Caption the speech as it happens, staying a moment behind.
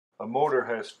A mortar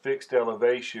has fixed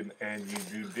elevation and you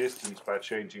do distance by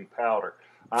changing powder.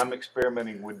 I'm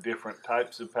experimenting with different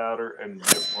types of powder and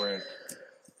different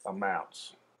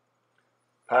amounts.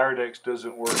 Pyrex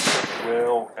doesn't work as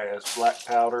well as black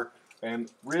powder,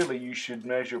 and really you should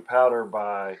measure powder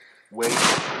by weight,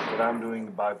 but I'm doing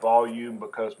it by volume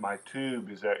because my tube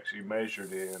is actually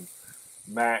measured in.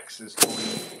 Max is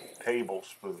 3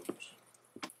 tablespoons.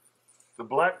 The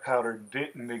black powder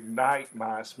didn't ignite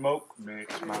my smoke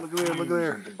mix, my fuse at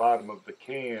the bottom of the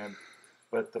can,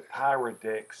 but the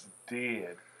Pyrex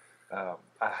did. I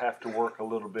have to work a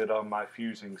little bit on my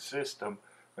fusing system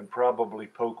and probably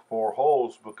poke more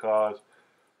holes because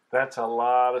that's a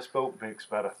lot of smoke mix,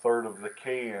 about 1/3 of the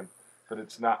can, but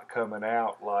it's not coming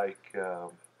out like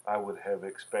I would have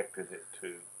expected it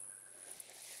to.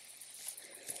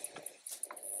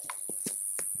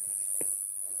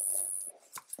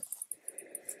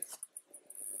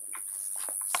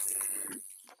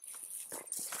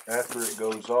 After it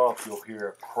goes off, you'll hear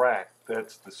a crack.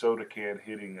 That's the soda can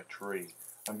hitting a tree.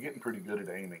 I'm getting pretty good at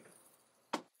aiming.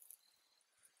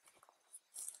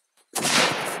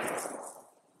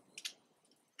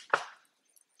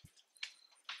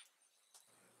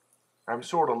 I'm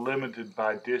sort of limited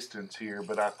by distance here,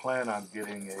 but I plan on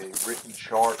getting a written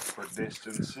chart for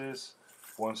distances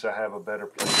once I have a better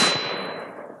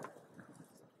place.